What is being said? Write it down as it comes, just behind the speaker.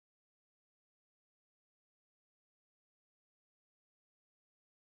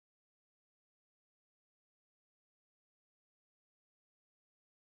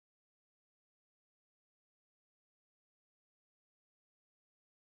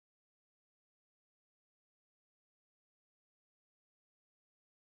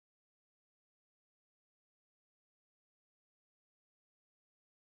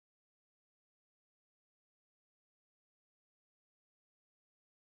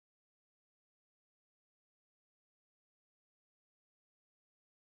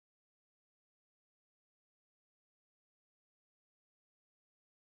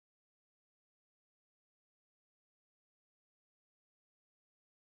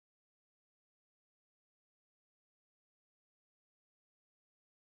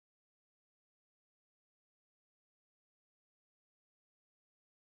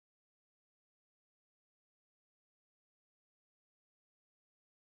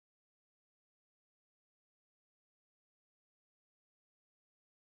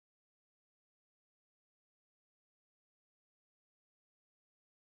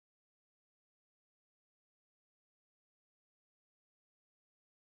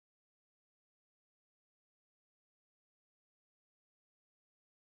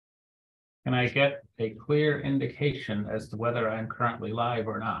Can I get a clear indication as to whether I'm currently live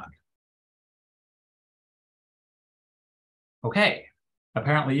or not? Okay,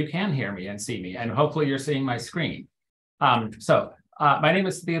 apparently you can hear me and see me, and hopefully you're seeing my screen. My name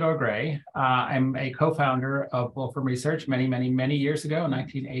is Theo Gray. I'm a co-founder of Wolfram Research many years ago, in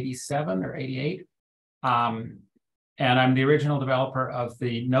 1987 or 88. And I'm the original developer of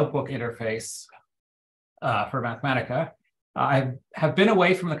the notebook interface for Mathematica. I have been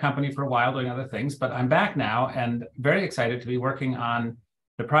away from the company for a while doing other things, but I'm back now and very excited to be working on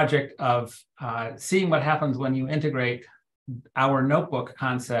the project of seeing what happens when you integrate our notebook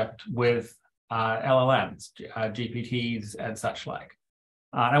concept with LLMs, GPTs, and such like.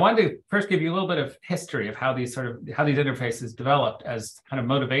 I wanted to first give you a little bit of history of how these interfaces developed as kind of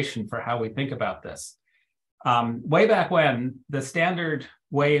motivation for how we think about this. Way back when, the standard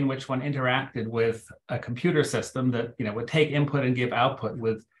way in which one interacted with a computer system that would take input and give output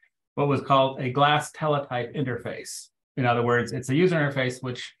with what was called a glass teletype interface. In other words, it's a user interface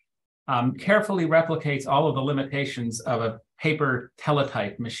which carefully replicates all of the limitations of a paper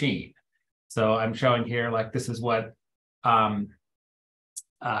teletype machine. So I'm showing here, like, this is what what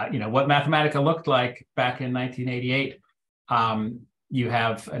Mathematica looked like back in 1988. You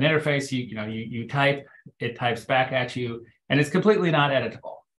have an interface, you type, it types back at you, and it's completely not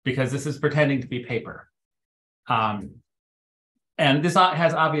editable because this is pretending to be paper. And this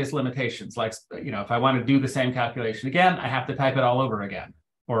has obvious limitations, like, if I want to do the same calculation again, I have to type it all over again.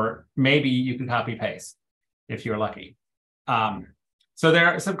 Or maybe you can copy paste if you're lucky. So there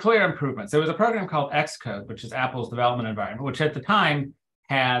are some clear improvements. There was a program called Xcode, which is Apple's development environment, which at the time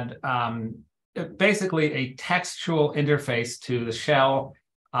had basically a textual interface to the shell,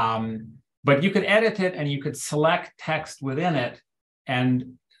 but you could edit it and you could select text within it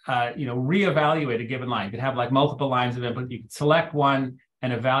and reevaluate a given line. You could have like multiple lines of input. You could select one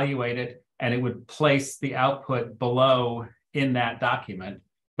and evaluate it, and it would place the output below in that document.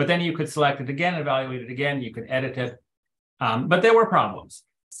 But then you could select it again, evaluate it again, you could edit it. But there were problems.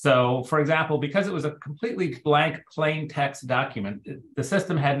 So, for example, because it was a completely blank plain text document, the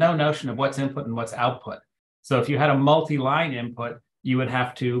system had no notion of what's input and what's output. So if you had a multi-line input, you would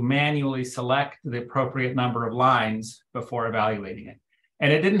have to manually select the appropriate number of lines before evaluating it.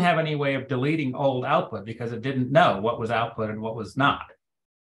 And it didn't have any way of deleting old output because it didn't know what was output and what was not.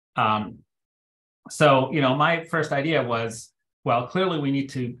 My first idea was, well, clearly we need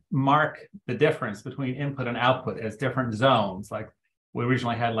to mark the difference between input and output as different zones. Like, we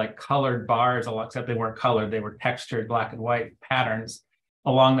originally had like colored bars, except they weren't colored, they were textured black and white patterns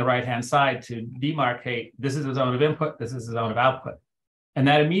along the right-hand side to demarcate, this is a zone of input, this is a zone of output. And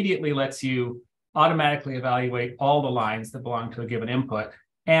that immediately lets you automatically evaluate all the lines that belong to a given input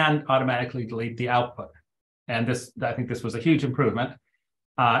and automatically delete the output. And I think this was a huge improvement.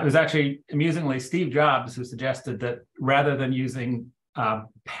 It was actually, amusingly, Steve Jobs who suggested that rather than using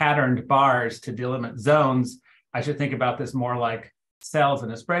patterned bars to delimit zones, I should think about this more like cells in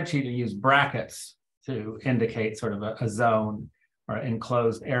a spreadsheet and use brackets to indicate sort of a zone or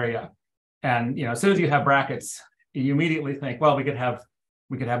enclosed area. And as soon as you have brackets, you immediately think, well, we could have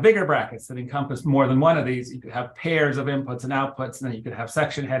bigger brackets that encompass more than one of these. You could have pairs of inputs and outputs, and then you could have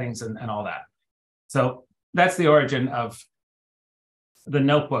section headings and all that. So that's the origin of the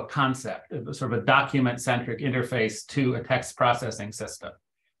notebook concept, sort of a document-centric interface to a text processing system.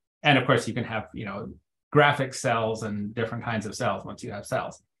 And of course, you can have, graphic cells and different kinds of cells once you have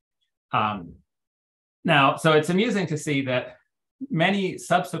cells. Now, so it's amusing to see that many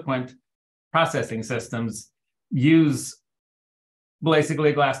subsequent processing systems use basically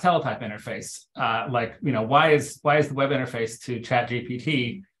a glass teletype interface. Why is the web interface to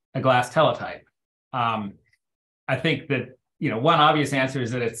ChatGPT a glass teletype? I think that one obvious answer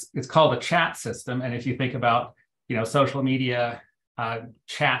is that it's called a chat system, and if you think about social media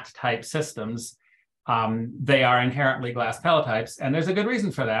chat type systems, they are inherently glass teletypes, and there's a good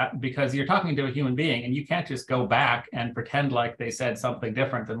reason for that, because you're talking to a human being, and you can't just go back and pretend like they said something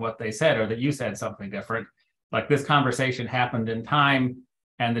different than what they said, or that you said something different. Like, this conversation happened in time,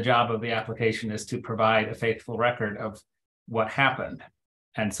 and the job of the application is to provide a faithful record of what happened.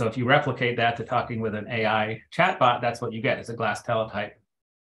 And so if you replicate that to talking with an AI chatbot, that's what you get, is a glass teletype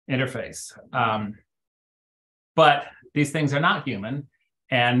interface. But these things are not human,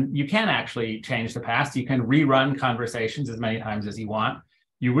 and you can actually change the past. You can rerun conversations as many times as you want.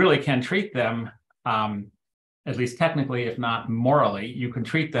 You really can treat them, at least technically, if not morally, you can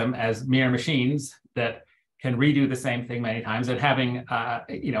treat them as mere machines that can redo the same thing many times, and having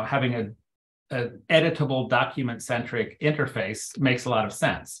an editable document-centric interface makes a lot of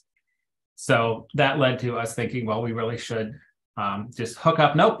sense. So that led to us thinking, well, we really should just hook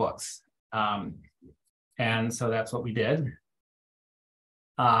up notebooks And so that's what we did.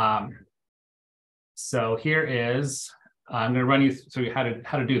 So here is, I'm going to run you through how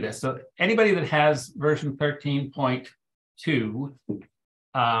to do this. So anybody that has version 13.2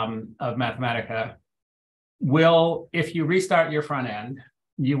 of Mathematica will, if you restart your front end,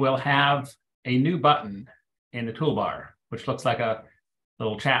 you will have a new button in the toolbar, which looks like a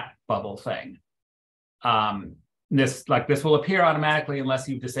little chat bubble thing. This will appear automatically unless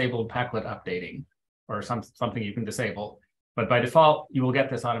you've disabled Packlet updating or something you can disable. But by default, you will get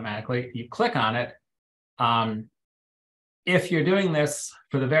this automatically. You click on it. If you're doing this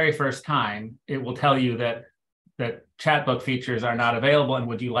for the very first time, it will tell you that chatbook features are not available and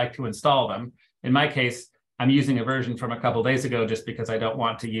would you like to install them? In my case, I'm using a version from a couple days ago just because I don't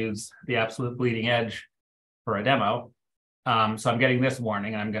want to use the absolute bleeding edge for a demo. So I'm getting this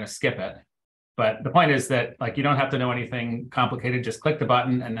warning and I'm going to skip it. But the point is that you don't have to know anything complicated. Just click the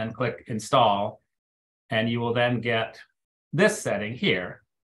button and then click install. And you will then get this setting here,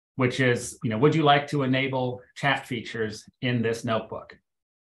 which is, would you like to enable chat features in this notebook?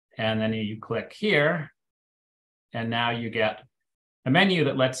 And then you click here. And now you get a menu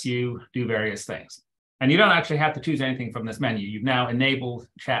that lets you do various things. And you don't actually have to choose anything from this menu. You've now enabled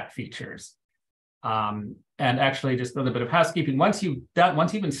chat features. And actually, just a little bit of housekeeping. Once you've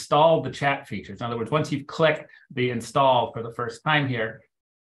installed the chat features, in other words, once you've clicked the install for the first time here,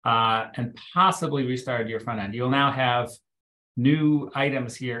 and possibly restarted your front end, you'll now have new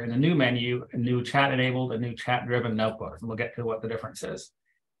items here in the new menu, a new chat enabled, a new chat driven notebook. And we'll get to what the difference is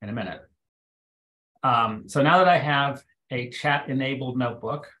in a minute. So now that I have a chat enabled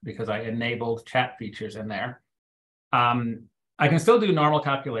notebook, because I enabled chat features in there, I can still do normal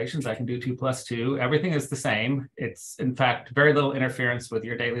calculations. I can do 2 + 2. Everything is the same. It's, in fact, very little interference with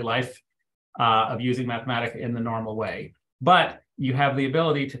your daily life of using Mathematica in the normal way. But you have the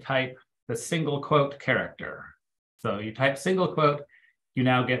ability to type the single quote character. So you type single quote, you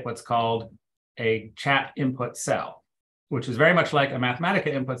now get what's called a chat input cell, which is very much like a Mathematica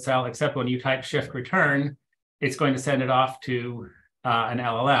input cell, except when you type shift return, it's going to send it off to an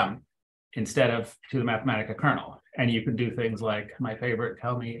LLM instead of to the Mathematica kernel. And you can do things like my favorite,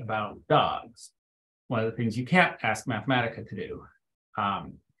 tell me about dogs. One of the things you can't ask Mathematica to do.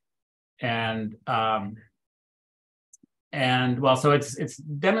 Well, so it's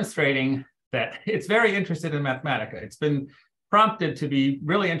demonstrating that it's very interested in Mathematica. It's been prompted to be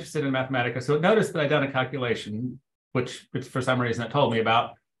really interested in Mathematica. So it noticed that I'd done a calculation, which for some reason it told me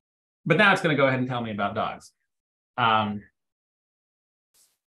about, but now it's going to go ahead and tell me about dogs.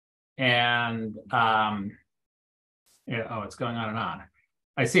 It's going on and on.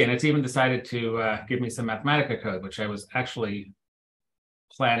 I see, and it's even decided to give me some Mathematica code, which I was actually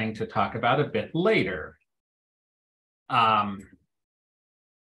planning to talk about a bit later.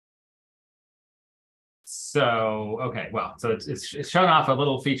 So it's shown off a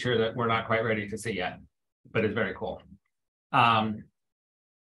little feature that we're not quite ready to see yet, but it's very cool. But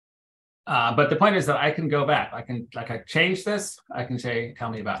the point is that I can go back. I can change this. I can say, tell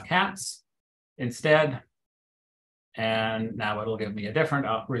me about cats instead. And now it'll give me a different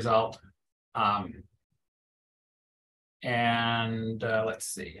result. Let's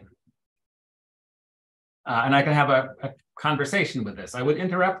see. And I can have a conversation with this. I would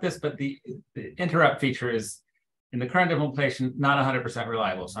interrupt this, but the interrupt feature is, in the current implementation, not 100%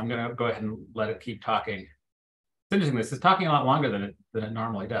 reliable. So I'm going to go ahead and let it keep talking. It's interesting. This is talking a lot longer than it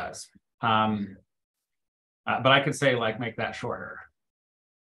normally does. But I could say, make that shorter.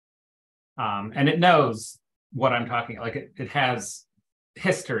 And it knows what I'm talking, it has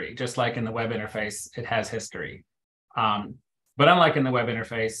history, just like in the web interface, it has history. But unlike in the web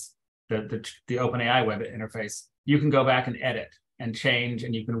interface, the OpenAI web interface, you can go back and edit and change,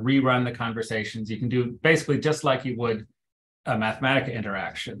 and you can rerun the conversations. You can do basically just like you would a Mathematica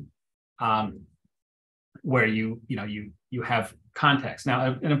interaction, where you have context.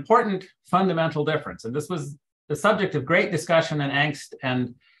 Now, an important fundamental difference, and this was the subject of great discussion and angst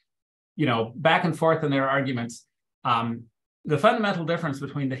and back and forth in their arguments. The fundamental difference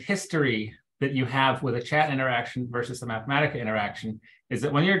between the history that you have with a chat interaction versus a Mathematica interaction is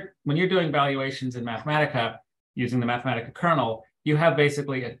that when you're doing valuations in Mathematica using the Mathematica kernel, you have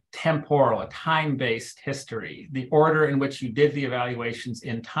basically a temporal, a time-based history. The order in which you did the evaluations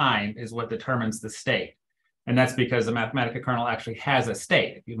in time is what determines the state. And that's because the Mathematica kernel actually has a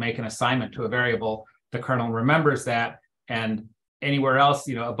state. If you make an assignment to a variable, the kernel remembers that, and anywhere else,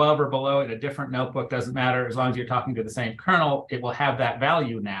 above or below in a different notebook, doesn't matter. As long as you're talking to the same kernel, it will have that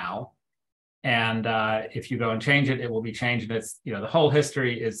value now. And if you go and change it, it will be changed. And it's, the whole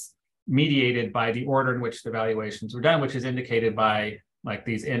history is mediated by the order in which the valuations were done, which is indicated by like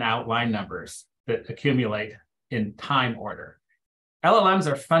these in-out line numbers that accumulate in time order.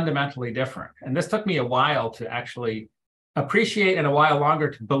 LLMs are fundamentally different. And this took me a while to actually appreciate, and a while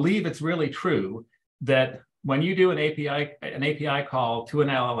longer to believe it's really true, that when you do an API call to an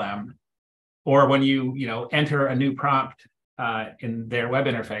LLM, or when you enter a new prompt in their web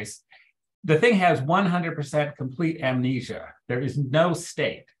interface, the thing has 100% complete amnesia. There is no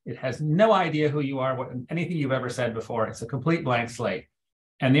state. It has no idea who you are, anything you've ever said before. It's a complete blank slate.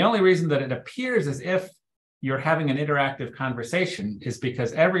 And the only reason that it appears as if you're having an interactive conversation is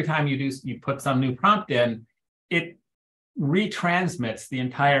because every time you put some new prompt in, it retransmits the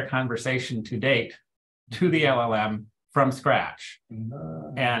entire conversation to date to the LLM from scratch.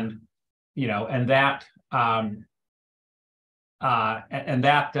 And that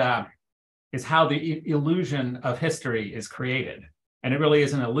is how the illusion of history is created. And it really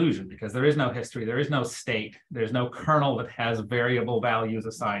is an illusion, because there is no history, there is no state, there's no kernel that has variable values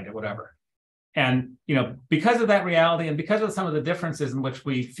assigned or whatever. And because of that reality, and because of some of the differences in which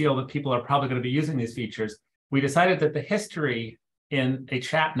we feel that people are probably going to be using these features, we decided that the history in a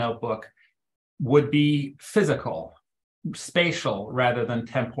chat notebook would be physical, spatial, rather than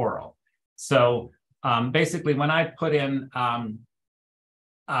temporal. So basically, when I put in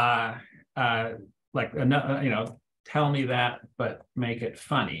tell me that, but make it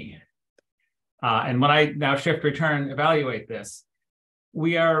funny. And when I now shift return evaluate this,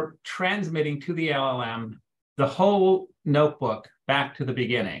 we are transmitting to the LLM the whole notebook back to the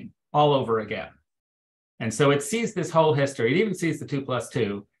beginning all over again. And so it sees this whole history. It even sees the 2 +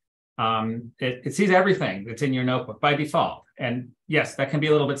 2. It sees everything that's in your notebook by default. And yes, that can be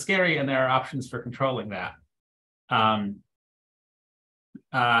a little bit scary, and there are options for controlling that. I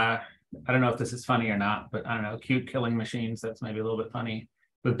don't know if this is funny or not, but I don't know, cute killing machines, that's maybe a little bit funny.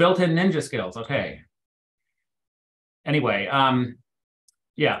 With built-in ninja skills, okay. Anyway,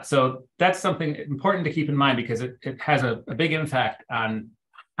 yeah, so that's something important to keep in mind, because it has a big impact on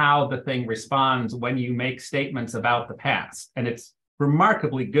how the thing responds when you make statements about the past. And it's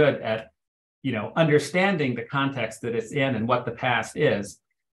remarkably good at understanding the context that it's in and what the past is,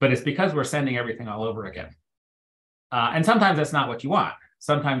 but it's because we're sending everything all over again. And sometimes that's not what you want.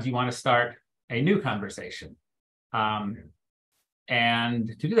 Sometimes you want to start a new conversation. And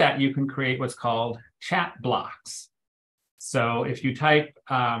to do that, you can create what's called chat blocks. So if you type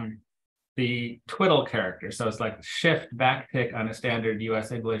the twiddle character, so it's like shift backtick on a standard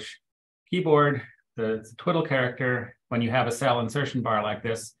US English keyboard, the twiddle character, when you have a cell insertion bar like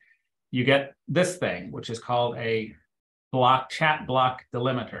this, you get this thing, which is called a chat block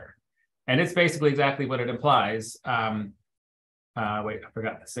delimiter. And it's basically exactly what it implies. Wait, I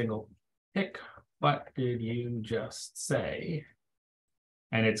forgot the single tick. What did you just say?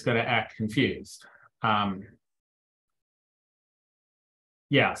 And it's going to act confused.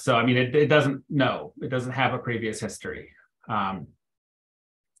 Yeah, so I mean, it doesn't know. It doesn't have a previous history.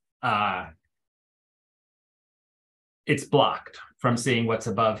 It's blocked from seeing what's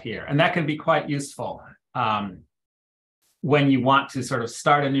above here. And that can be quite useful when you want to sort of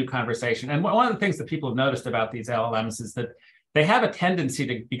start a new conversation. And one of the things that people have noticed about these LLMs is that they have a tendency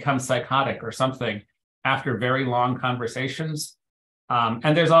to become psychotic or something after very long conversations.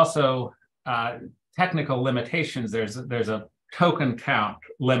 And there's also technical limitations. There's a token count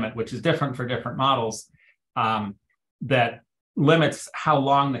limit, which is different for different models, that limits how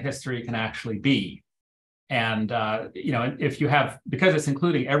long the history can actually be. And if you have, because it's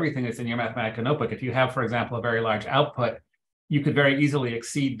including everything that's in your Mathematica notebook, if you have, for example, a very large output, you could very easily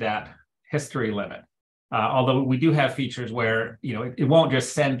exceed that history limit. Although we do have features where it won't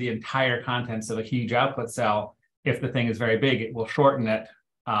just send the entire contents of a huge output cell. If the thing is very big, it will shorten it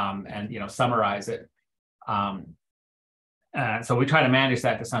and summarize it. So we try to manage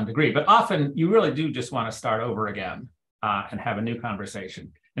that to some degree. But often you really do just want to start over again and have a new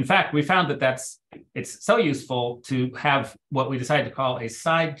conversation. In fact, we found that it's so useful to have what we decided to call a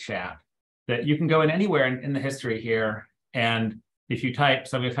side chat, that you can go in anywhere in the history here. And if you type,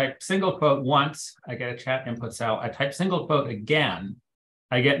 so I'm going to type single quote once, I get a chat input cell. I type single quote again,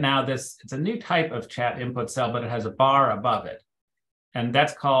 I get now this, it's a new type of chat input cell, but it has a bar above it. And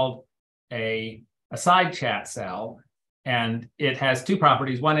that's called a side chat cell. And it has two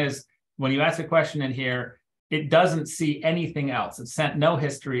properties. One is when you ask a question in here, it doesn't see anything else. It's sent no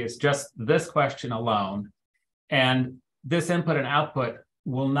history. It's just this question alone. And this input and output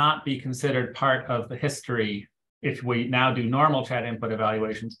will not be considered part of the history if we now do normal chat input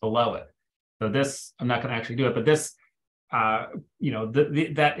evaluations below it. So this, I'm not going to actually do it, but this,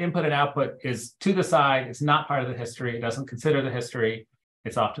 that input and output is to the side. It's not part of the history. It doesn't consider the history.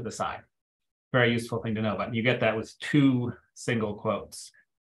 It's off to the side. very useful thing to know about. You get that with 2 single quotes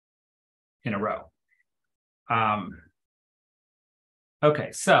in a row.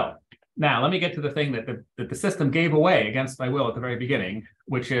 Okay, so now let me get to the thing that the system gave away against my will at the very beginning,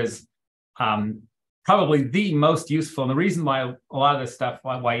 which is probably the most useful, and the reason why a lot of this stuff,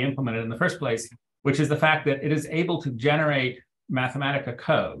 why I implemented it in the first place, which is the fact that it is able to generate Mathematica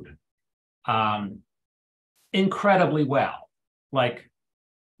code incredibly well, like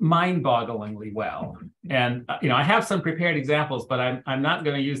mind-bogglingly well. And I have some prepared examples, but I'm not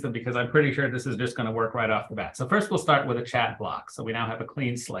going to use them because I'm pretty sure this is just going to work right off the bat. So first we'll start with a chat block. So we now have a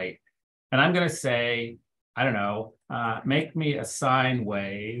clean slate. And I'm going to say, I don't know, make me a sine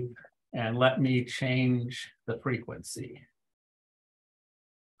wave and let me change the frequency.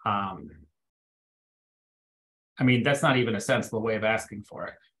 I mean, that's not even a sensible way of asking for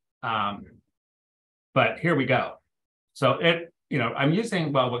it. But here we go. So I'm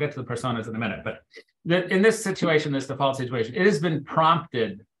using, well, we'll get to the personas in a minute, but in this situation, this default situation, it has been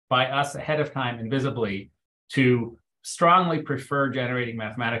prompted by us ahead of time invisibly to strongly prefer generating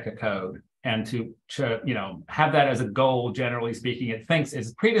Mathematica code and to have that as a goal, generally speaking. It thinks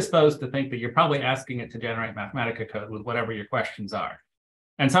it's predisposed to think that you're probably asking it to generate Mathematica code with whatever your questions are.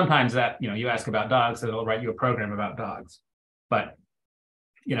 And sometimes that, you ask about dogs, it'll write you a program about dogs. But,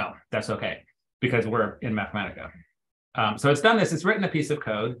 that's okay because we're in Mathematica. So it's done this, it's written a piece of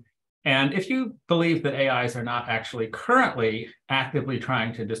code. And if you believe that AIs are not actually currently actively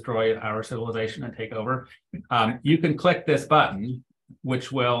trying to destroy our civilization and take over, you can click this button,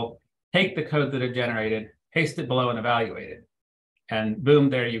 which will take the code that it generated, paste it below and evaluate it. And boom,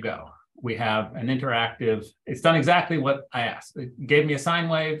 there you go. We have an interactive, it's done exactly what I asked. It gave me a sine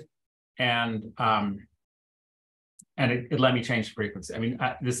wave and it let me change the frequency. I mean,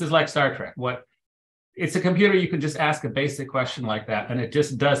 this is like Star Trek. It's a computer, you can just ask a basic question like that, and it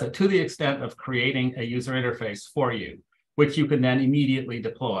just does it to the extent of creating a user interface for you, which you can then immediately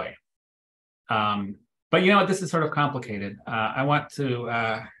deploy. But you know what, this is sort of complicated. I want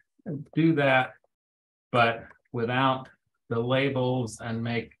to do that, but without the labels and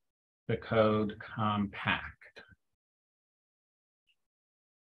make the code compact.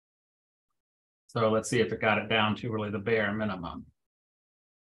 So let's see if it got it down to really the bare minimum.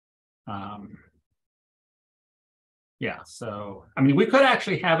 Yeah, so, I mean, we could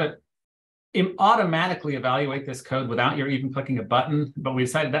actually have it automatically evaluate this code without you even clicking a button, but we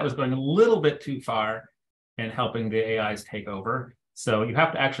decided that was going a little bit too far in helping the AIs take over. So you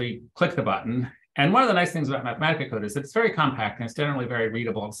have to actually click the button. And one of the nice things about Mathematica code is it's very compact and it's generally very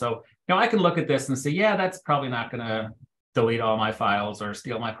readable. And so, I can look at this and say, yeah, that's probably not going to delete all my files or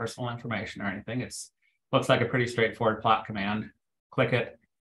steal my personal information or anything. It looks like a pretty straightforward plot command. Click it,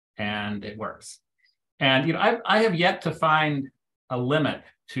 and it works. And I have yet to find a limit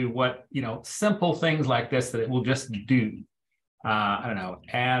to what simple things like this that it will just do. I don't know,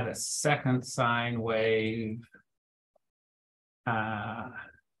 add a second sine wave, and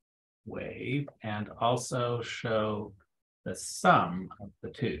also show the sum of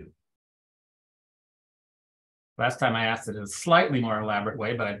the two. Last time I asked it in a slightly more elaborate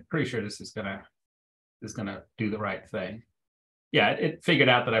way, but I'm pretty sure this is gonna do the right thing. Yeah, it figured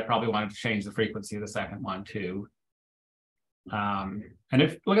out that I probably wanted to change the frequency of the second one too. And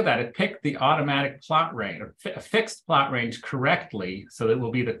look at that, it picked the automatic plot range, or a fixed plot range correctly, so that it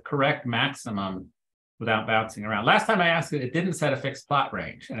will be the correct maximum without bouncing around. Last time I asked it, it didn't set a fixed plot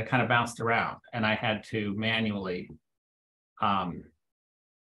range, and it kind of bounced around, and I had to manually, I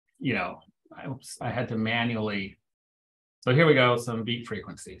had to manually. So here we go, some beat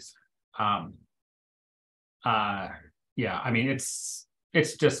frequencies. Yeah, I mean, it's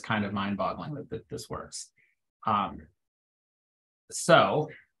just kind of mind-boggling that this works. So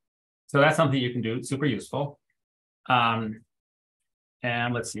that's something you can do. It's super useful. And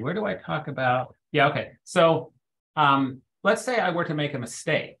let's see, where do I talk about? Yeah, okay. So let's say I were to make a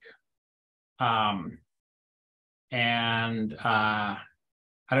mistake. I don't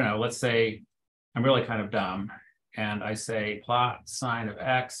know, let's say I'm really kind of dumb. And I say plot sine of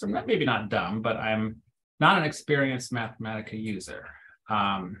x, or maybe not dumb, but I'm not an experienced Mathematica user.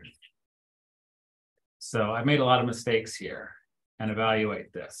 So I've made a lot of mistakes here and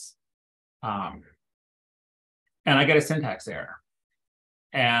evaluate this. And I get a syntax error.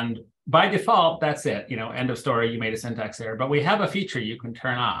 And by default, that's it. End of story, you made a syntax error. But we have a feature you can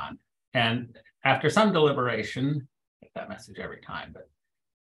turn on. And after some deliberation, I get that message every time, but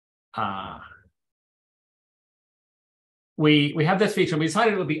we have this feature. We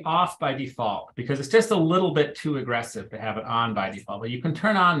decided it would be off by default because it's just a little bit too aggressive to have it on by default. But you can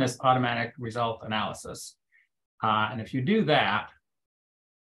turn on this automatic result analysis. And if you do that,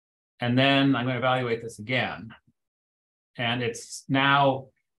 And then I'm going to evaluate this again. And it's now,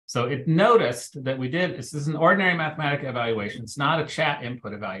 so it noticed that we did, this is an ordinary mathematical evaluation. It's not a chat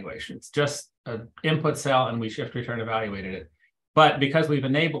input evaluation. It's just an input cell and we shift return evaluated it. But because we've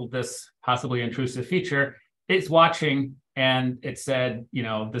enabled this possibly intrusive feature, it's watching and it said, you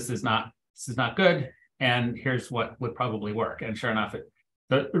know, this is not good. And here's what would probably work. And sure enough, it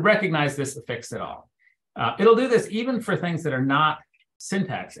recognized this to fix it all. It'll do this even for things that are not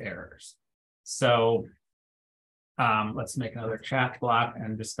syntax errors. So let's make another chat block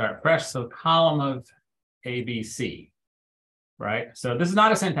and just start fresh. So column of ABC, right? So this is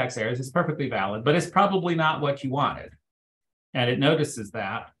not a syntax error. This is perfectly valid, but it's probably not what you wanted. And it notices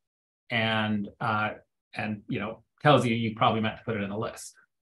that and you know, tells you probably meant to put it in a list.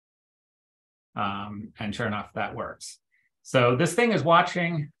 And sure enough, that works. So this thing is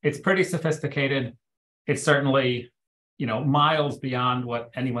watching. It's pretty sophisticated. It's certainly, you know, miles beyond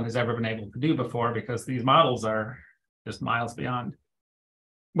what anyone has ever been able to do before, because these models are just miles beyond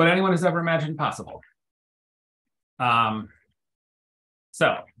what anyone has ever imagined possible. So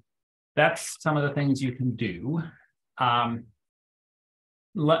that's some of the things you can do.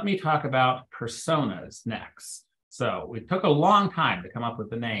 Let me talk about personas next. So we took a long time to come up with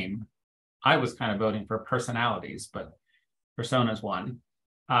the name. I was kind of voting for personalities, but personas won.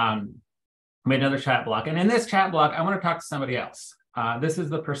 Made another chat block. And in this chat block, I want to talk to somebody else. This is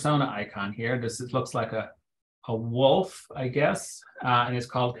the persona icon here. This looks like a wolf, I guess, and it's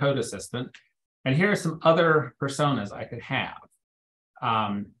called Code Assistant. And here are some other personas I could have.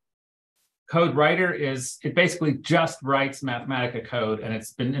 Code Writer it basically just writes Mathematica code, and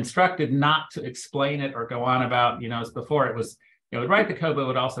it's been instructed not to explain it or go on about, you know, as before it was, it would write the code, but it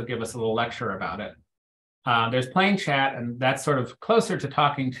would also give us a little lecture about it. There's plain chat, and that's sort of closer to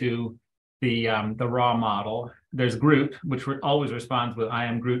talking to the raw model. There's Groot, which always responds with I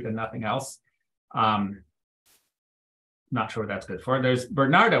am Groot and nothing else. Not sure what that's good for. There's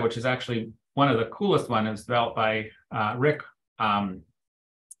Bernardo, which is actually one of the coolest ones. It was developed by Rick,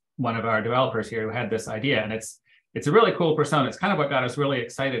 one of our developers here, who had this idea, and it's a really cool persona. It's kind of what got us really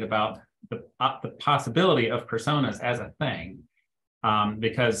excited about the possibility of personas as a thing,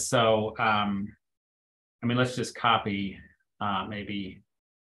 because so I mean, let's just copy maybe.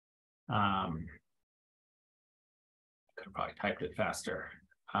 I could have probably typed it faster.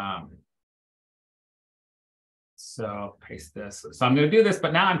 So paste this. So I'm going to do this,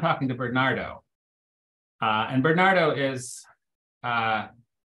 but now I'm talking to Bernardo, and Bernardo is a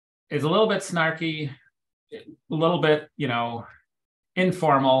little bit snarky, a little bit, you know,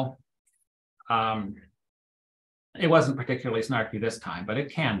 informal. It wasn't particularly snarky this time, but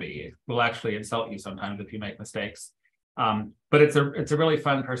it can be. It will actually insult you sometimes if you make mistakes. But it's a really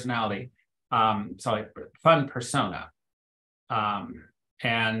fun personality. Fun persona.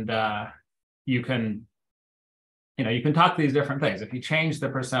 And you can talk to these different things. If you change the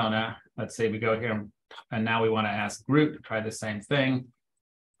persona, let's say we go here and now we want to ask Groot to try the same thing.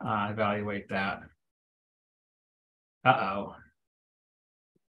 Evaluate that. Uh-oh.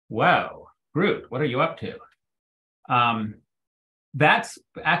 Whoa, Groot, what are you up to? That's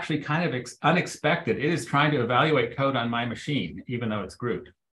actually kind of unexpected. It is trying to evaluate code on my machine, even though it's Groot.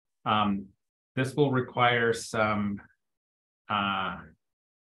 This will require some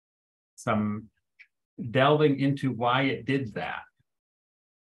delving into why it did that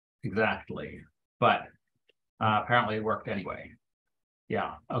exactly, but apparently it worked anyway.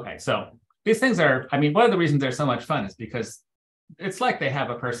 Yeah, okay, so these things are, I mean, one of the reasons they're so much fun is because it's like they have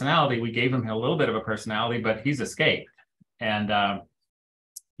a personality. We gave him a little bit of a personality, but he's escaped. And,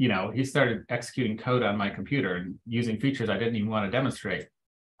 you know, he started executing code on my computer and using features I didn't even want to demonstrate.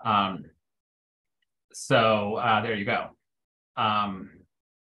 There you go.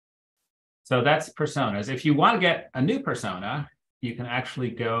 So that's personas. If you want to get a new persona, you can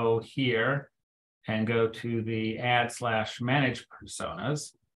actually go here and go to the add/manage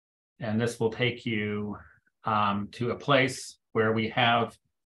personas. And this will take you to a place where we have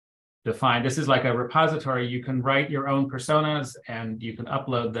defined, this is like a repository. You can write your own personas and you can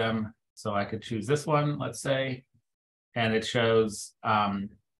upload them. So I could choose this one, let's say, and it shows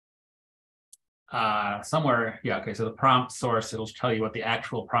somewhere, yeah, okay, so the prompt source, it'll tell you what the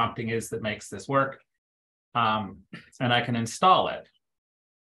actual prompting is that makes this work. And I can install it.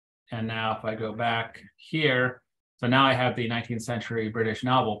 And now if I go back here, so now I have the 19th century British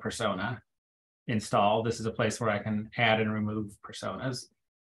novel persona installed. This is a place where I can add and remove personas.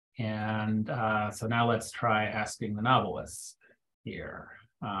 And so now let's try asking the novelist here.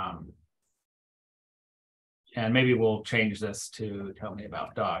 And maybe we'll change this to tell me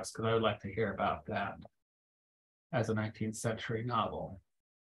about dogs, because I would like to hear about that as a 19th century novel.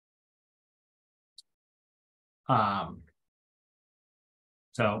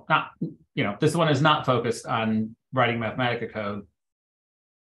 So not, this one is not focused on writing Mathematica code.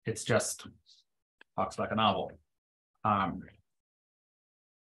 It's just talks like a novel.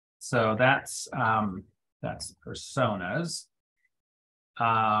 So that's personas.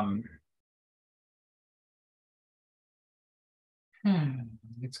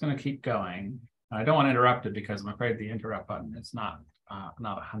 It's going to keep going. I don't want to interrupt it because I'm afraid the interrupt button is not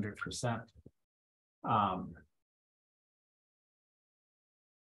 100%.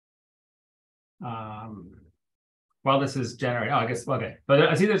 Well, this is generated. Oh, I guess, okay. But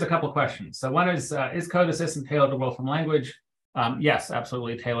I see there's a couple of questions. So one is Code Assistant tailored to Wolfram language? Yes,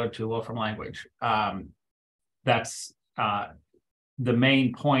 absolutely tailored to Wolfram language. That's the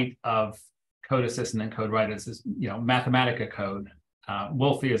main point of Code Assistant and Code Writers is, Mathematica code.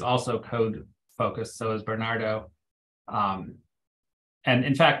 Wolfie is also code focused, so is Bernardo. And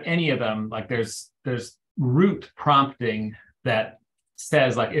in fact, any of them, like there's root prompting that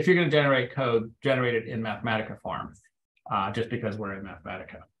says, like, if you're going to generate code, generate it in Mathematica form, just because we're in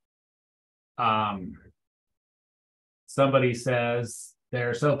Mathematica. Somebody says,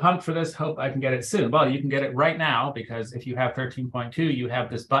 they're so pumped for this, hope I can get it soon. Well, you can get it right now, because if you have 13.2, you have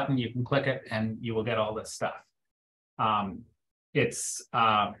this button, you can click it, and you will get all this stuff. It's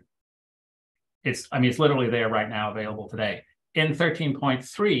literally there right now, available today. In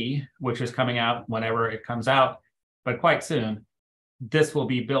 13.3, which is coming out whenever it comes out, but quite soon, this will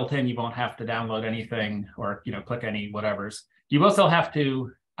be built in. You won't have to download anything or click any whatevers. You will still have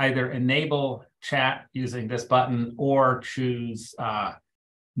to either enable chat using this button or choose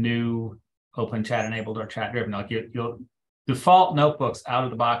new open chat enabled or chat driven. Like you'll default notebooks out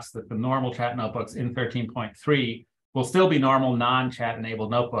of the box, that the normal chat notebooks in 13.3 will still be normal non-chat enabled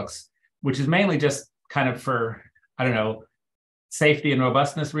notebooks, which is mainly just kind of for, I don't know, safety and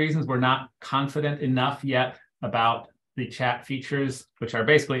robustness reasons. We're not confident enough yet about the chat features, which are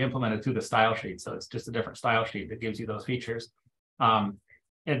basically implemented through the style sheet. So it's just a different style sheet that gives you those features. And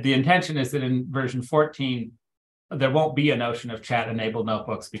the intention is that in version 14, there won't be a notion of chat enabled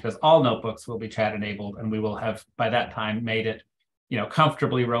notebooks, because all notebooks will be chat enabled, and we will have by that time made it,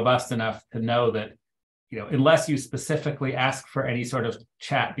 comfortably robust enough to know that, unless you specifically ask for any sort of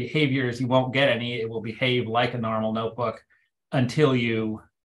chat behaviors, you won't get any. It will behave like a normal notebook until you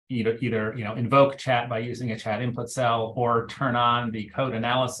either invoke chat by using a chat input cell, or turn on the code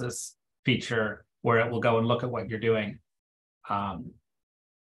analysis feature where it will go and look at what you're doing,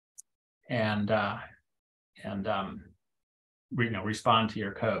 respond to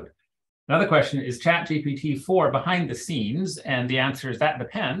your code. Another question is ChatGPT-4 behind the scenes, and the answer is that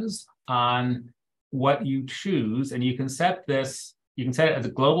depends on what you choose, and you can set this. You can set it at the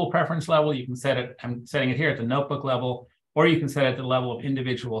global preference level. You can set it. I'm setting it here at the notebook level. Or you can set it at the level of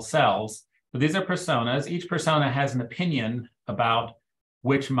individual cells. So these are personas. Each persona has an opinion about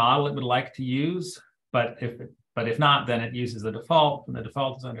which model it would like to use, but if not, then it uses the default, and the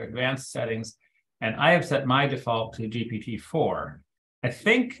default is under advanced settings. And I have set my default to GPT-4. I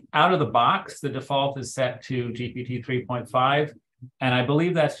think out of the box, the default is set to GPT 3.5. And I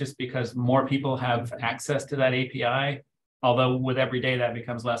believe that's just because more people have access to that API. Although with every day that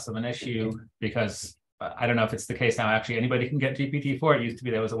becomes less of an issue, because I don't know if it's the case now. Actually, anybody can get GPT-4. It used to be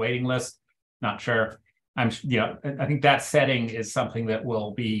there was a waiting list. Not sure. I think that setting is something that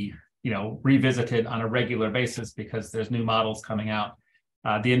will be, revisited on a regular basis, because there's new models coming out.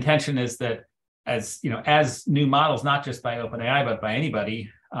 The intention is that as new models, not just by OpenAI, but by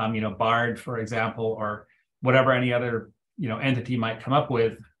anybody, Bard, for example, or whatever any other, entity might come up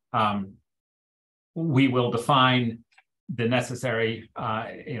with, we will define the necessary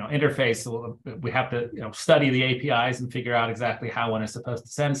interface. So we have to study the APIs and figure out exactly how one is supposed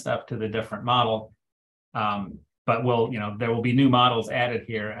to send stuff to the different model. But there will be new models added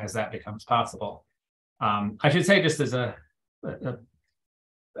here as that becomes possible. I should say, just as a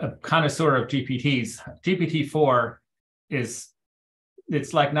connoisseur of GPTs, GPT-4 it's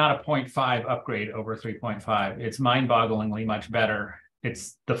like not a 0.5 upgrade over 3.5. It's mind-bogglingly much better.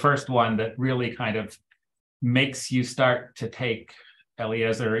 It's the first one that really kind of makes you start to take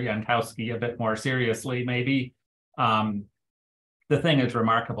Eliezer Yudkowsky a bit more seriously, maybe. The thing is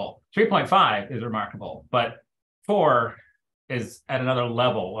remarkable. 3.5 is remarkable, but 4 is at another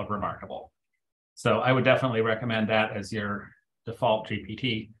level of remarkable. So I would definitely recommend that as your default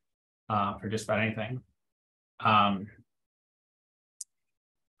GPT for just about anything.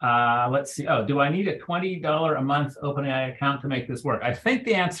 Let's see. Oh, do I need a $20 a month OpenAI account to make this work? I think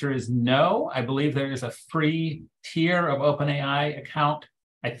the answer is no. I believe there is a free tier of OpenAI account,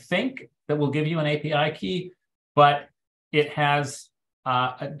 I think, that will give you an API key, but it has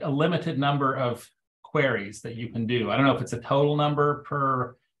a limited number of queries that you can do. I don't know if it's a total number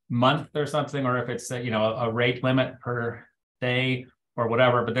per month or something, or if it's a rate limit per day or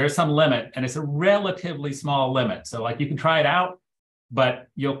whatever, but there's some limit, and it's a relatively small limit. So like you can try it out, but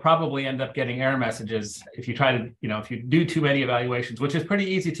you'll probably end up getting error messages if you try to, if you do too many evaluations, which is pretty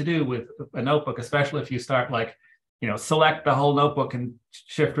easy to do with a notebook, especially if you start like, select the whole notebook and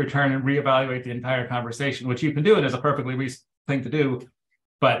shift return and reevaluate the entire conversation, which you can do. It is a perfectly reasonable thing to do,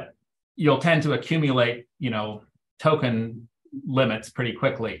 but you'll tend to accumulate, token limits pretty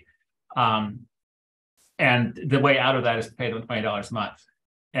quickly. And the way out of that is to pay them $20 a month.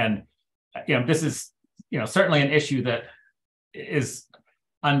 And, this is, certainly an issue that is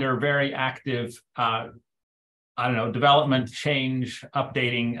under very active, development, change,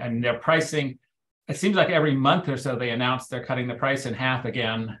 updating, and their pricing. It seems like every month or so they announce they're cutting the price in half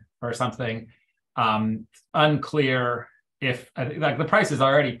again or something. Unclear if, like, the price is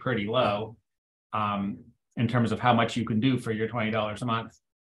already pretty low in terms of how much you can do for your $20 a month.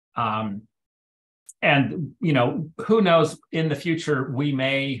 And, who knows, in the future, we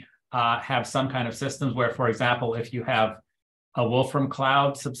may have some kind of systems where, for example, if you have a Wolfram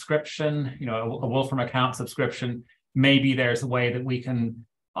Cloud subscription, a Wolfram account subscription, maybe there's a way that we can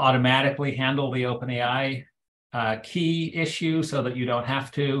automatically handle the OpenAI key issue so that you don't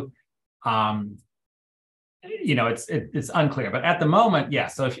have to. It's unclear, but at the moment, yeah.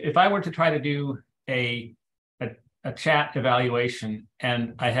 So if I were to try to do a chat evaluation,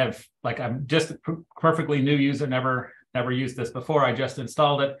 and I have, like, I'm just a perfectly new user, never used this before, I just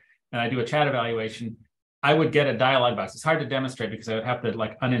installed it, and I do a chat evaluation, I would get a dialog box. It's hard to demonstrate because I would have to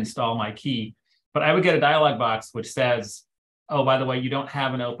like uninstall my key, but I would get a dialog box which says, oh, by the way, you don't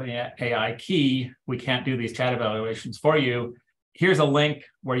have an OpenAI key. We can't do these chat evaluations for you. Here's a link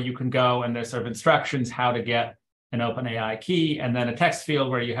where you can go, and there's sort of instructions how to get an OpenAI key, and then a text field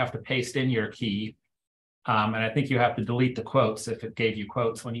where you have to paste in your key. And I think you have to delete the quotes if it gave you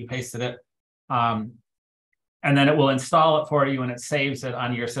quotes when you pasted it. And then it will install it for you, and it saves it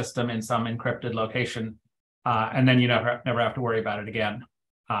on your system in some encrypted location. And then you never have to worry about it again.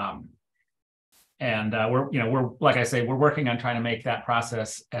 We're like I say, we're working on trying to make that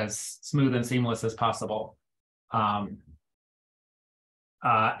process as smooth and seamless as possible. And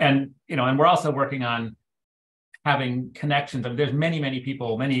we're also working on having connections. I mean, there's many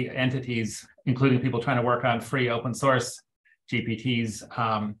people, many entities, including people trying to work on free open source GPTs.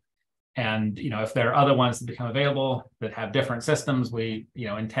 And if there are other ones that become available that have different systems, we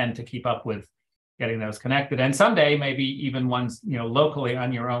intend to keep up with getting those connected. And someday, maybe even ones locally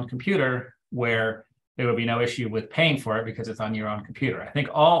on your own computer, where there would be no issue with paying for it because it's on your own computer. I think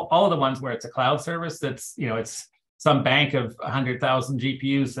all of the ones where it's a cloud service, that's it's some bank of 100,000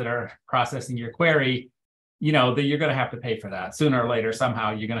 GPUs that are processing your query, that you're going to have to pay for that sooner or later.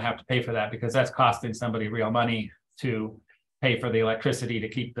 Somehow you're going to have to pay for that, because that's costing somebody real money to pay for the electricity to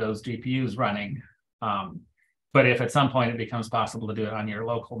keep those GPUs running. But if at some point it becomes possible to do it on your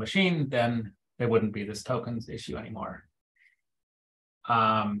local machine, then there wouldn't be this tokens issue anymore.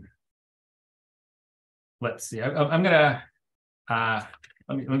 Let's see. I'm going to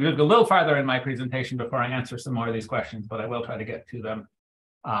let me go a little farther in my presentation before I answer some more of these questions, but I will try to get to them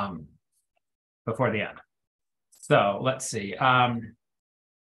before the end. So let's see.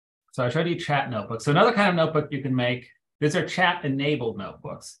 So I showed you chat notebooks. So another kind of notebook you can make, these are chat-enabled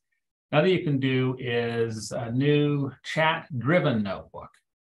notebooks. Another you can do is a new chat-driven notebook.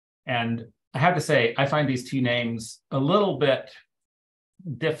 And I have to say, I find these two names a little bit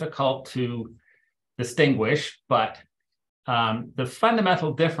difficult to distinguish, but the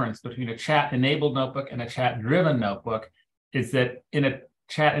fundamental difference between a chat-enabled notebook and a chat-driven notebook is that in a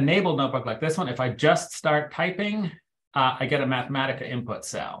chat-enabled notebook like this one, if I just start typing, I get a Mathematica input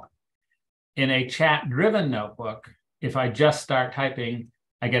cell. In a chat-driven notebook, if I just start typing,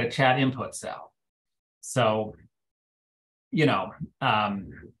 I get a chat input cell. So,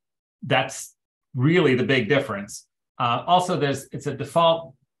 that's really the big difference. Also, it's a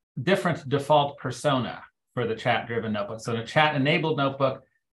different default persona for the chat-driven notebook. So in a chat-enabled notebook,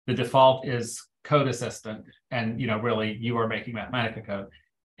 the default is code assistant, and really you are making Mathematica code.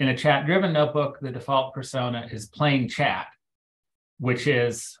 In a chat-driven notebook, the default persona is plain chat, which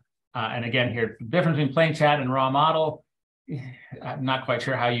is, and again here, the difference between plain chat and raw model, I'm not quite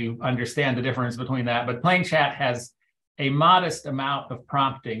sure how you understand the difference between that, but plain chat has a modest amount of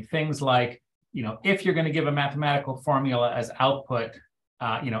prompting. Things like, if you're going to give a mathematical formula as output,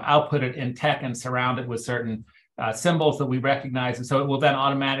 output it in TeX and surround it with certain symbols that we recognize. And so it will then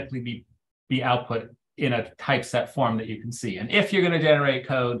automatically be output in a typeset form that you can see. And if you're going to generate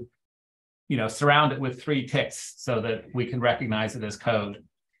code, surround it with 3 ticks so that we can recognize it as code.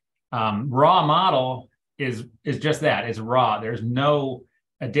 Raw model is just that, is raw. There's no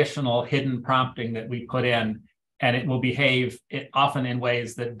additional hidden prompting that we put in, and it will behave often in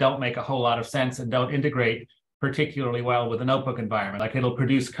ways that don't make a whole lot of sense and don't integrate particularly well with a notebook environment. Like it'll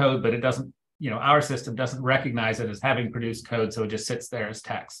produce code, but it doesn't, our system doesn't recognize it as having produced code, so it just sits there as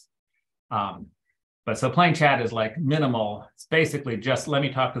text. But so plain chat is like minimal. It's basically just let me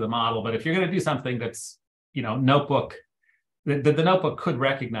talk to the model. But if you're going to do something that's, notebook, the notebook could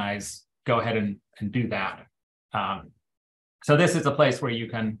recognize, go ahead and do that. So this is a place where you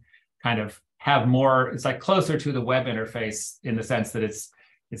can kind of have more, it's like closer to the web interface in the sense that it's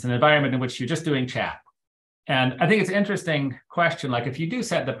an environment in which you're just doing chat. And I think it's an interesting question. Like if you do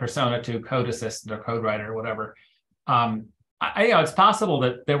set the persona to code assistant or code writer or whatever, it's possible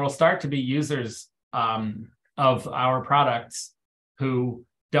that there will start to be users of our products who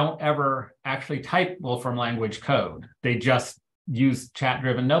don't ever actually type Wolfram language code. They just use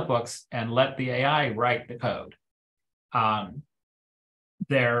chat-driven notebooks and let the AI write the code.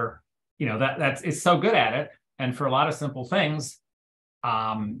 It's so good at it, and for a lot of simple things,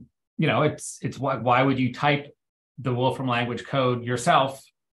 it's why would you type the Wolfram language code yourself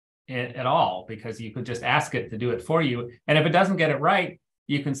at all? Because you could just ask it to do it for you, and if it doesn't get it right,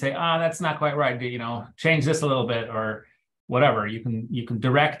 you can say, that's not quite right. Change this a little bit or whatever. You can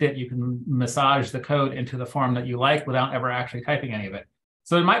direct it. You can massage the code into the form that you like without ever actually typing any of it.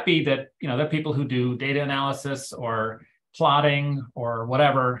 So it might be that there are people who do data analysis or plotting or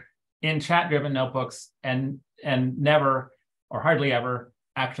whatever in chat-driven notebooks and never or hardly ever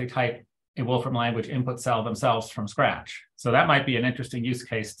actually type a Wolfram language input cell themselves from scratch. So that might be an interesting use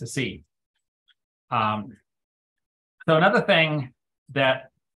case to see. So another thing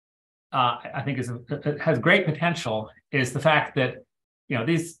that I think has great potential is the fact that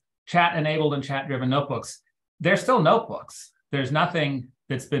these chat-enabled and chat-driven notebooks, they're still notebooks. There's nothing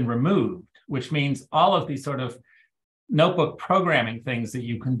that's been removed, which means all of these sort of notebook programming things that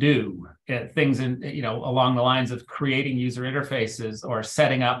you can do, things along the lines of creating user interfaces or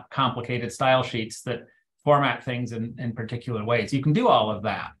setting up complicated style sheets that format things in particular ways. You can do all of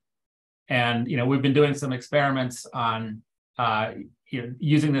that. And we've been doing some experiments on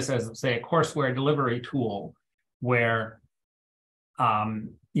using this as, say, a courseware delivery tool where,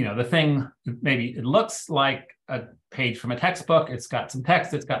 the thing, maybe it looks like a page from a textbook. It's got some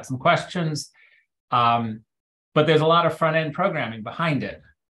text, it's got some questions, but there's a lot of front-end programming behind it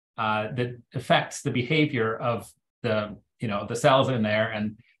that affects the behavior of the cells in there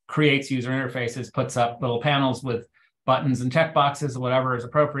and creates user interfaces, puts up little panels with buttons and checkboxes, whatever is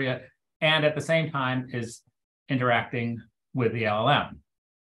appropriate, and at the same time is interacting with the LLM.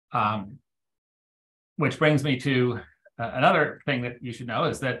 Which brings me to another thing that you should know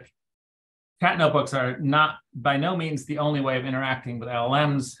is that chat notebooks are by no means the only way of interacting with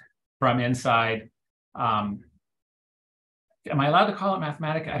LLMs from inside. Am I allowed to call it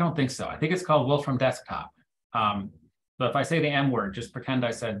Mathematica? I don't think so. I think it's called Wolfram Desktop. But if I say the M word, just pretend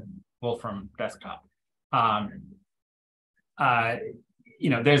I said Wolfram Desktop.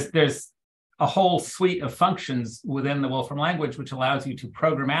 There's a whole suite of functions within the Wolfram language which allows you to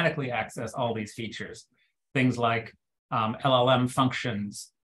programmatically access all these features. Things like LLM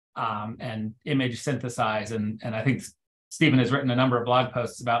functions and image synthesize. And I think Stephen has written a number of blog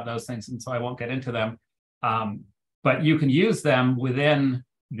posts about those things, and so I won't get into them. But you can use them within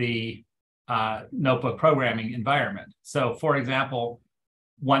the notebook programming environment. So for example,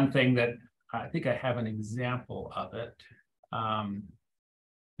 one thing that I think I have an example of it.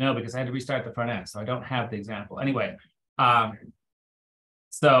 No, because I had to restart the front end, so I don't have the example. Anyway,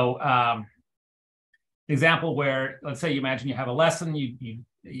 example where, let's say you imagine you have a lesson,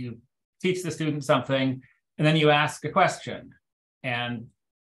 you teach the student something, and then you ask a question, and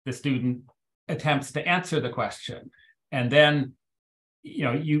the student attempts to answer the question. And then,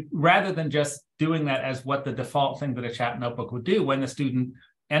 you rather than just doing that as what the default thing that a chat notebook would do, when the student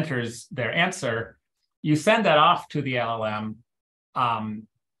enters their answer, you send that off to the LLM.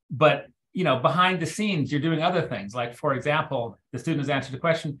 But behind the scenes, you're doing other things. Like, for example, the student has answered a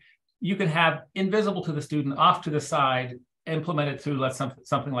question. You can have invisible to the student, off to the side, implemented through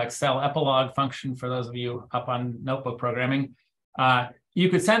something like cell epilogue function for those of you up on notebook programming. You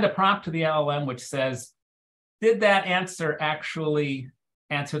could send a prompt to the LLM which says, did that answer actually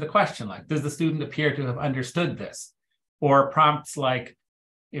answer the question? Like, does the student appear to have understood this? Or prompts like,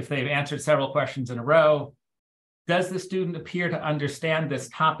 if they've answered several questions in a row, does the student appear to understand this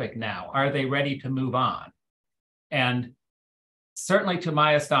topic now? Are they ready to move on? And certainly to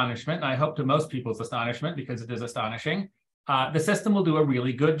my astonishment, and I hope to most people's astonishment, because it is astonishing, the system will do a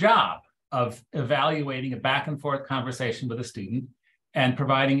really good job of evaluating a back and forth conversation with a student and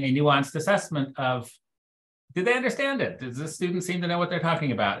providing a nuanced assessment of did they understand it? Does the student seem to know what they're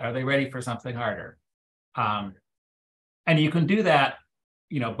talking about? Are they ready for something harder? And you can do that,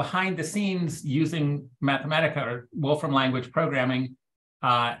 behind the scenes using Mathematica or Wolfram language programming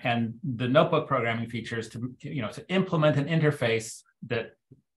and the notebook programming features to implement an interface that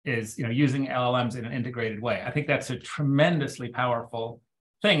is, using LLMs in an integrated way. I think that's a tremendously powerful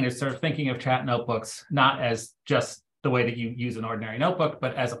thing, is sort of thinking of chat notebooks not as just the way that you use an ordinary notebook,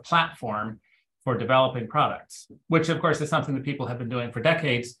 but as a platform for developing products, which of course is something that people have been doing for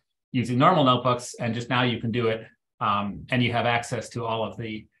decades using normal notebooks, and just now you can do it, and you have access to all of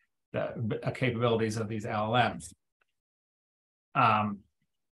the capabilities of these LLMs.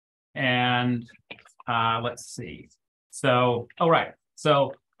 Let's see. So,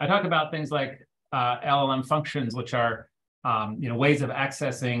 So I talked about things like LLM functions, which are ways of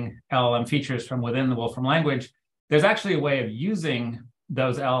accessing LLM features from within the Wolfram language. There's actually a way of using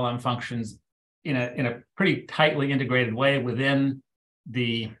those LLM functions in a pretty tightly integrated way within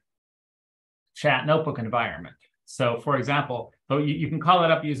the chat notebook environment. So for example, you can call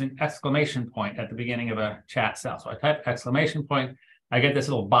it up using exclamation point at the beginning of a chat cell. So I type exclamation point, I get this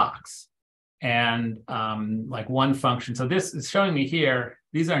little box, and like one function. So this is showing me here,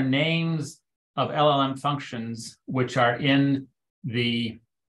 these are names of LLM functions which are in the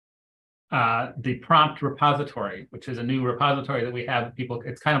prompt repository, which is a new repository that we have.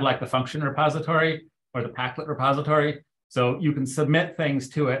 It's kind of like the function repository or the Packlet repository. So you can submit things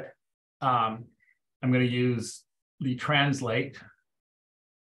to it. I'm going to use the translate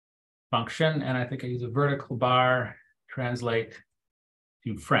function, and I think I use a vertical bar, translate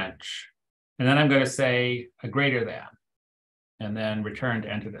to French. And then I'm going to say a greater than, and then return to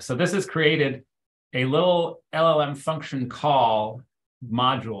enter this. So this has created a little LLM function call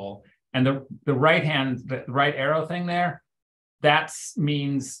module. And the right arrow thing there, that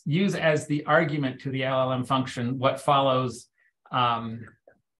means use as the argument to the LLM function what follows in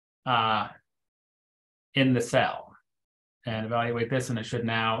the cell, and evaluate this, and it should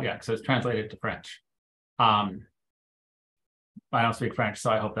now, so it's translated to French. I don't speak French,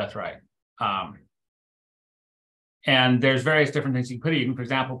 so I hope that's right. And there's various different things you can put. You can, for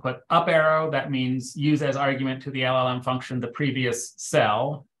example, put up arrow. That means use as argument to the LLM function the previous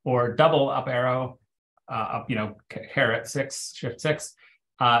cell, or double up arrow, caret 6, shift 6.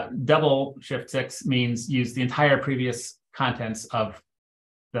 Double shift 6 means use the entire previous contents of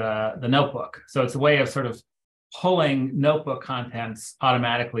the notebook. So it's a way of sort of pulling notebook contents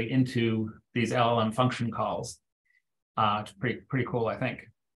automatically into these LLM function calls. It's pretty cool, I think.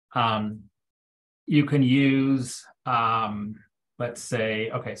 You can use, let's say,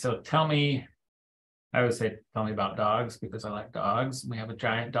 okay, so tell me about dogs, because I like dogs. We have a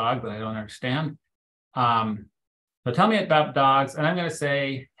giant dog that I don't understand. So tell me about dogs, and I'm going to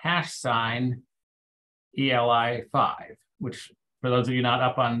say #ELI5, which, for those of you not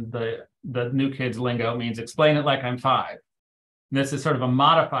up on the new kids lingo, means explain it like I'm 5. And this is sort of a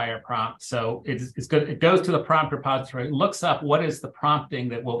modifier prompt. So it's good. It goes to the prompt repository, looks up what is the prompting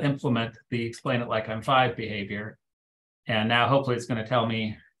that will implement the explain it like I'm 5 behavior. And now hopefully it's going to tell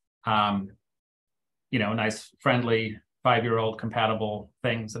me, nice, friendly, 5-year-old compatible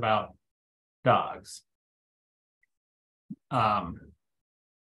things about dogs. And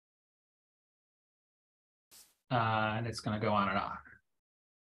it's going to go on and on.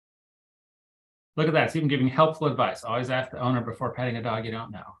 Look at that. It's even giving helpful advice. Always ask the owner before petting a dog you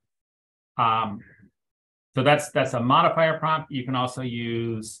don't know. So that's a modifier prompt. You can also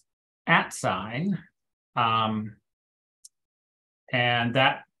use @, and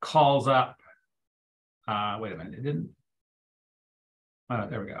that calls up. Wait a minute. It didn't. Oh,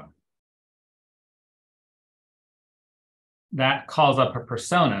 there we go. That calls up a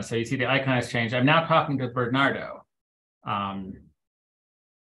persona. So you see the icon has changed. I'm now talking to Bernardo.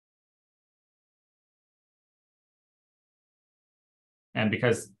 And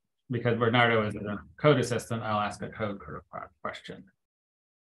because Bernardo is a code assistant, I'll ask a code question,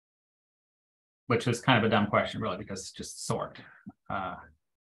 which is kind of a dumb question, really, because it's just sort.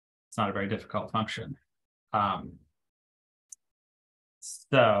 It's not a very difficult function. So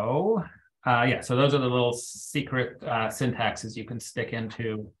those are the little secret syntaxes you can stick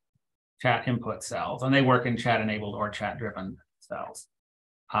into chat input cells, and they work in chat-enabled or chat-driven cells.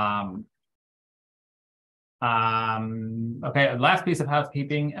 Okay, last piece of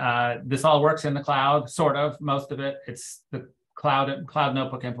housekeeping. This all works in the cloud, sort of, most of it. It's the cloud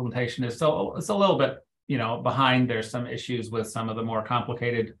notebook implementation is so it's a little bit, behind. There's some issues with some of the more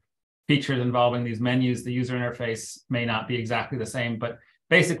complicated features involving these menus. The user interface may not be exactly the same, but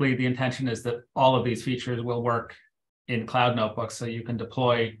basically the intention is that all of these features will work in cloud notebooks, so you can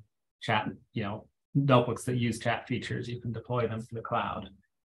deploy chat, notebooks that use chat features, you can deploy them to the cloud.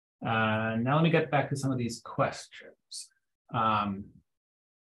 Now let me get back to some of these questions.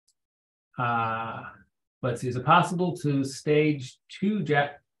 Let's see, is it possible to stage two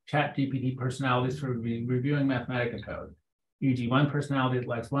ChatGPT personalities for reviewing Mathematica code? E.g., one personality that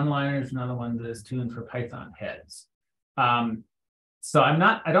likes one-liners, another one that is tuned for Python heads. So I'm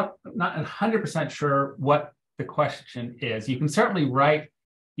not 100% sure what the question is. You can certainly write,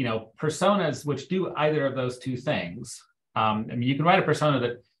 personas which do either of those two things. I mean, you can write a persona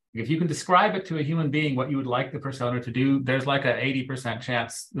that, if you can describe it to a human being what you would like the persona to do, there's like an 80%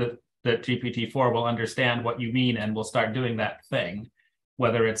 chance that GPT-4 will understand what you mean and will start doing that thing.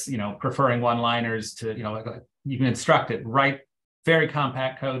 Whether it's, preferring one-liners to, you can instruct it, write very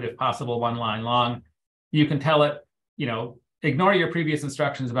compact code, if possible, one line long. You can tell it, ignore your previous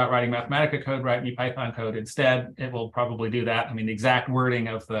instructions about writing Mathematica code, write me Python code instead. It will probably do that. I mean, the exact wording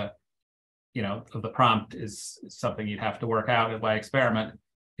of the, of the prompt is something you'd have to work out by experiment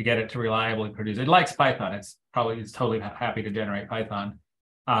to get it to reliably produce. It likes Python. It's totally happy to generate Python.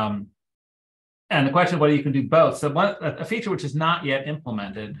 And the question of whether you can do both. So a feature which is not yet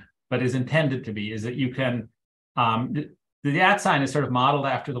implemented, but is intended to be, is that you can, the @ is sort of modeled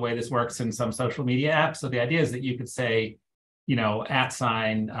after the way this works in some social media apps. So the idea is that you could say, @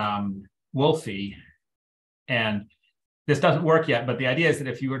 Wolfie, and this doesn't work yet, but the idea is that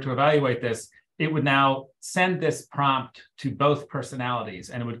if you were to evaluate this, it would now send this prompt to both personalities,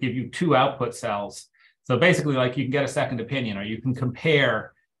 and it would give you two output cells. So basically, like, you can get a second opinion, or you can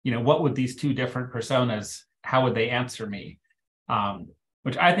compare, what would these two different personas, how would they answer me?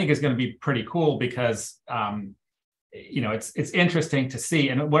 Which I think is going to be pretty cool because, it's interesting to see.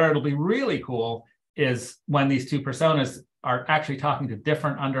 And where it'll be really cool is when these two personas are actually talking to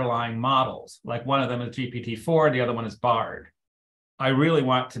different underlying models. Like, one of them is GPT-4, the other one is Bard. I really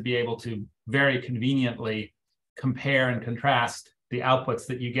want to be able to very conveniently compare and contrast the outputs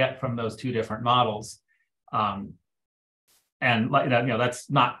that you get from those two different models. And that's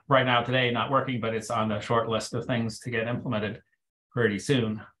not right now today, not working, but it's on the short list of things to get implemented pretty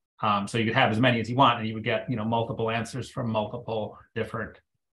soon. So you could have as many as you want, and you would get multiple answers from multiple different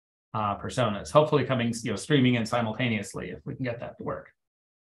personas. Hopefully coming streaming in simultaneously, if we can get that to work.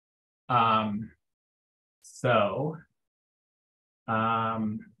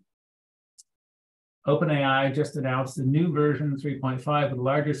 OpenAI just announced a new version 3.5 with a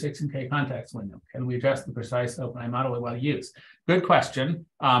larger 16K context window. Can we adjust the precise OpenAI model we want to use? Good question.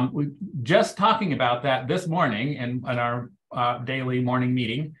 We just talking about that this morning in our daily morning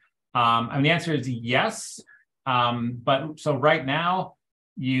meeting. And the answer is yes. But so right now,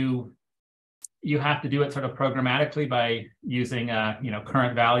 you have to do it sort of programmatically by using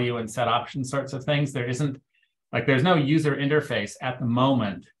current value and set option sorts of things. There's no user interface at the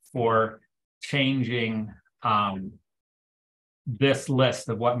moment for changing this list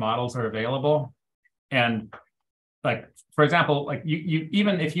of what models are available. And for example, you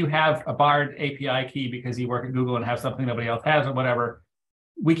even if you have a Bard API key because you work at Google and have something nobody else has or whatever,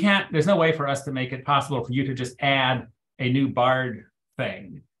 there's no way for us to make it possible for you to just add a new Bard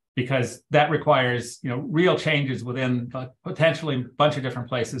thing, because that requires real changes within potentially a bunch of different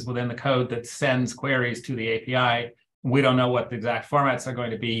places within the code that sends queries to the API. We don't know what the exact formats are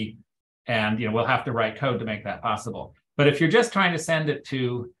going to be, and we'll have to write code to make that possible. But if you're just trying to send it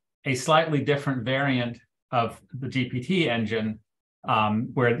to a slightly different variant of the GPT engine,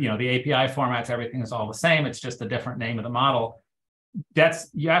 where the API formats, everything is all the same, it's just a different name of the model,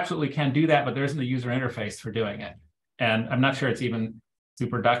 you absolutely can do that, but there isn't a user interface for doing it. And I'm not sure it's even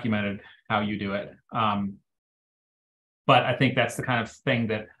super documented how you do it. But I think that's the kind of thing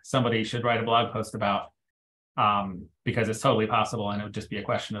that somebody should write a blog post about, because it's totally possible, and it would just be a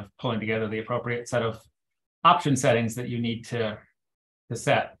question of pulling together the appropriate set of option settings that you need to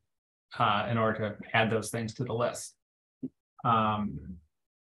set in order to add those things to the list.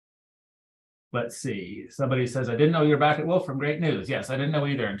 Let's see. Somebody says, I didn't know you were back at Wolfram. Great news. Yes, I didn't know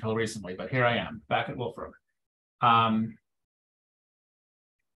either until recently, but here I am, back at Wolfram.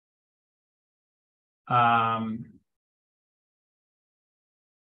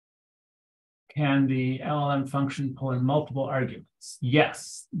 Can the LLM function pull in multiple arguments?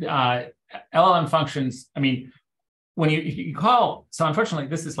 Yes. LLM functions, I mean, when you call, so unfortunately,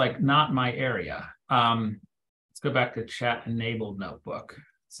 this is not my area. Let's go back to chat enabled notebook.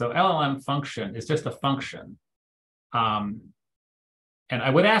 So LLM function is just a function. And I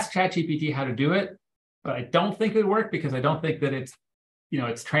would ask ChatGPT how to do it, but I don't think it would work, because I don't think that its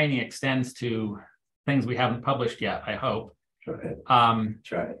training extends to things we haven't published yet, I hope. Try it.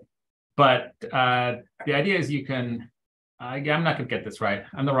 Try it. But the idea is you can, I'm not going to get this right.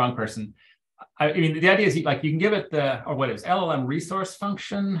 I'm the wrong person. I mean, the idea is you can give it or what is LLM resource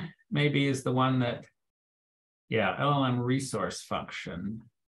function, maybe is the one that, yeah, LLM resource function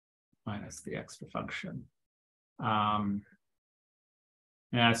minus the extra function. Yeah,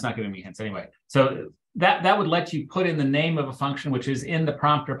 it's not giving me hints anyway. So that would let you put in the name of a function which is in the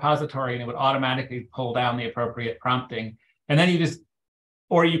prompt repository, and it would automatically pull down the appropriate prompting. And then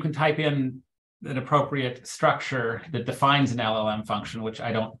or you can type in an appropriate structure that defines an LLM function, which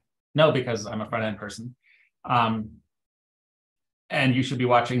I don't know because I'm a front-end person. And you should be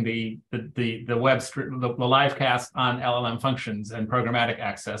watching the live cast on LLM functions and programmatic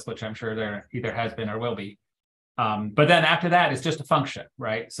access, which I'm sure there either has been or will be. But then after that, it's just a function,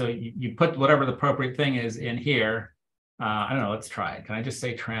 right? So you put whatever the appropriate thing is in here. I don't know, let's try it. Can I just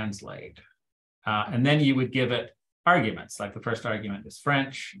say translate? And then you would give it arguments, like the first argument is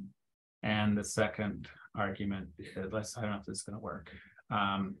French, and the second argument is, I don't know if this is going to work.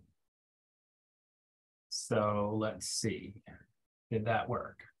 So let's see, did that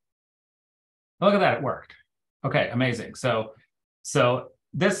work? Look at that, it worked. Okay, amazing. So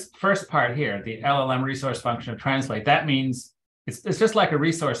this first part here, the LLM resource function of translate, that means it's just like a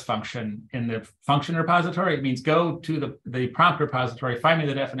resource function in the function repository. It means go to the prompt repository, find me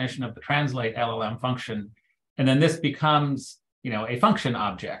the definition of the translate LLM function, and then this becomes, a function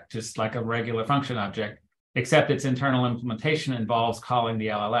object, just like a regular function object, except its internal implementation involves calling the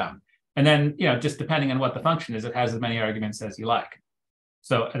LLM. And then, just depending on what the function is, it has as many arguments as you like.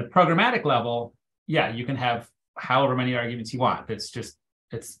 So at a programmatic level, yeah, you can have however many arguments you want.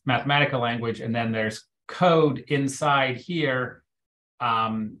 It's mathematical language, and then there's code inside here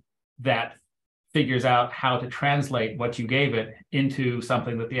that figures out how to translate what you gave it into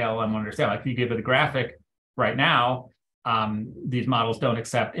something that the LLM will understand. Like if you give it a graphic right now, these models don't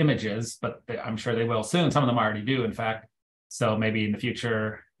accept images, but I'm sure they will soon. Some of them already do, in fact. So maybe in the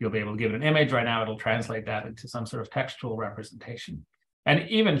future, you'll be able to give it an image. Right now, it'll translate that into some sort of textual representation. And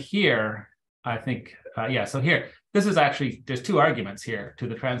even here, I think, so here, this is actually, there's two arguments here to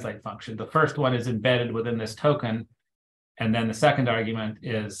the translate function. The first one is embedded within this token, and then the second argument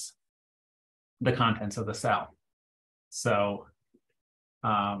is the contents of the cell. So,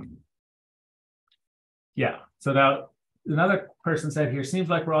 so now another person said here, seems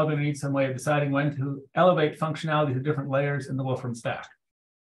like we're all going to need some way of deciding when to elevate functionality to different layers in the Wolfram stack.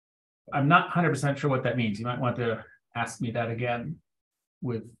 I'm not 100% sure what that means. You might want to ask me that again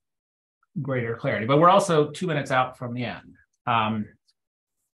with greater clarity, but we're also 2 minutes out from the end.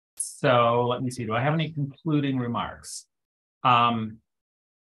 So let me see, do I have any concluding remarks? I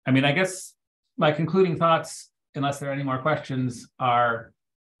mean, I guess my concluding thoughts, unless there are any more questions, are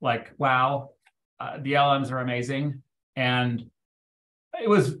like, wow, the LLMs are amazing. And it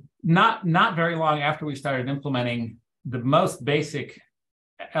was not very long after we started implementing the most basic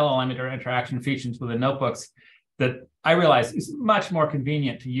LLM interaction features within notebooks that I realized it's much more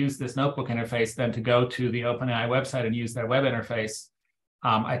convenient to use this notebook interface than to go to the OpenAI website and use their web interface.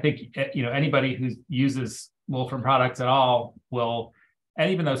 I think anybody who uses Wolfram products at all will, and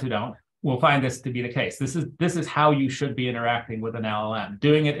even those who don't, will find this to be the case. This is how you should be interacting with an LLM.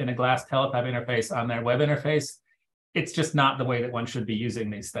 Doing it in a glass teletype interface on their web interface, it's just not the way that one should be using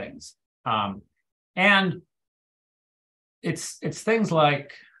these things. And it's things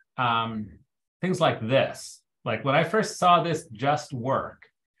like this. Like when I first saw this just work,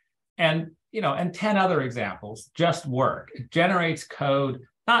 and 10 other examples just work. It generates code,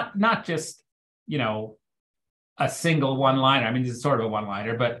 not just a single one-liner. I mean, this is sort of a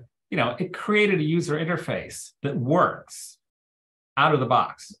one-liner, but it created a user interface that works out of the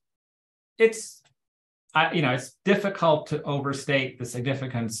box. It's difficult to overstate the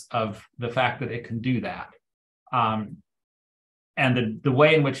significance of the fact that it can do that. And the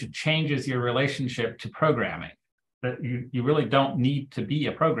way in which it changes your relationship to programming, that you really don't need to be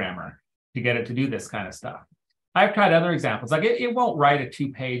a programmer to get it to do this kind of stuff. I've tried other examples, like it won't write a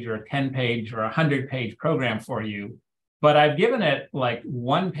 2-page or a 10-page or a 100-page program for you, but I've given it like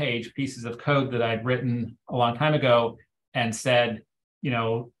 1-page pieces of code that I'd written a long time ago and said,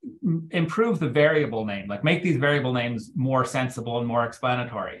 improve the variable name, like make these variable names more sensible and more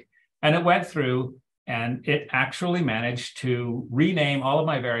explanatory. And it went through and it actually managed to rename all of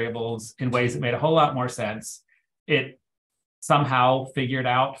my variables in ways that made a whole lot more sense. It somehow figured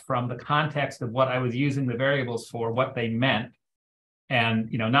out from the context of what I was using the variables for, what they meant. And,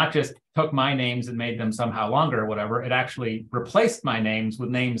 not just took my names and made them somehow longer or whatever, it actually replaced my names with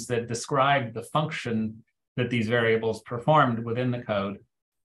names that described the function that these variables performed within the code.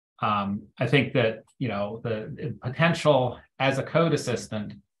 I think that, the potential as a code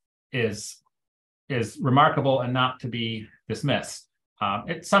assistant is remarkable and not to be dismissed.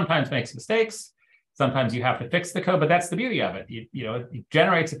 It sometimes makes mistakes. Sometimes you have to fix the code, but that's the beauty of it. It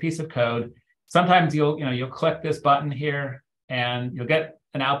generates a piece of code. Sometimes you'll click this button here and you'll get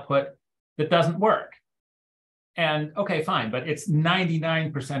an output that doesn't work. And okay, fine, but it's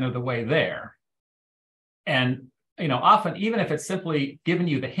 99% of the way there. And often, even if it's simply giving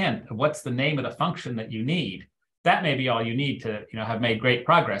you the hint of what's the name of the function that you need, that may be all you need to have made great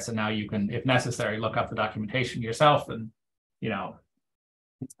progress. And now you can, if necessary, look up the documentation yourself and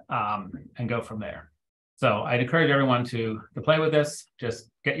and go from there. So I'd encourage everyone to play with this. Just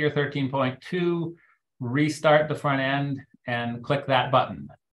get your 13.2, restart the front end, and click that button.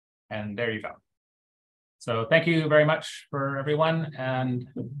 And there you go. So thank you very much for everyone, and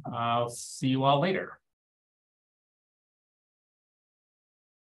I'll see you all later.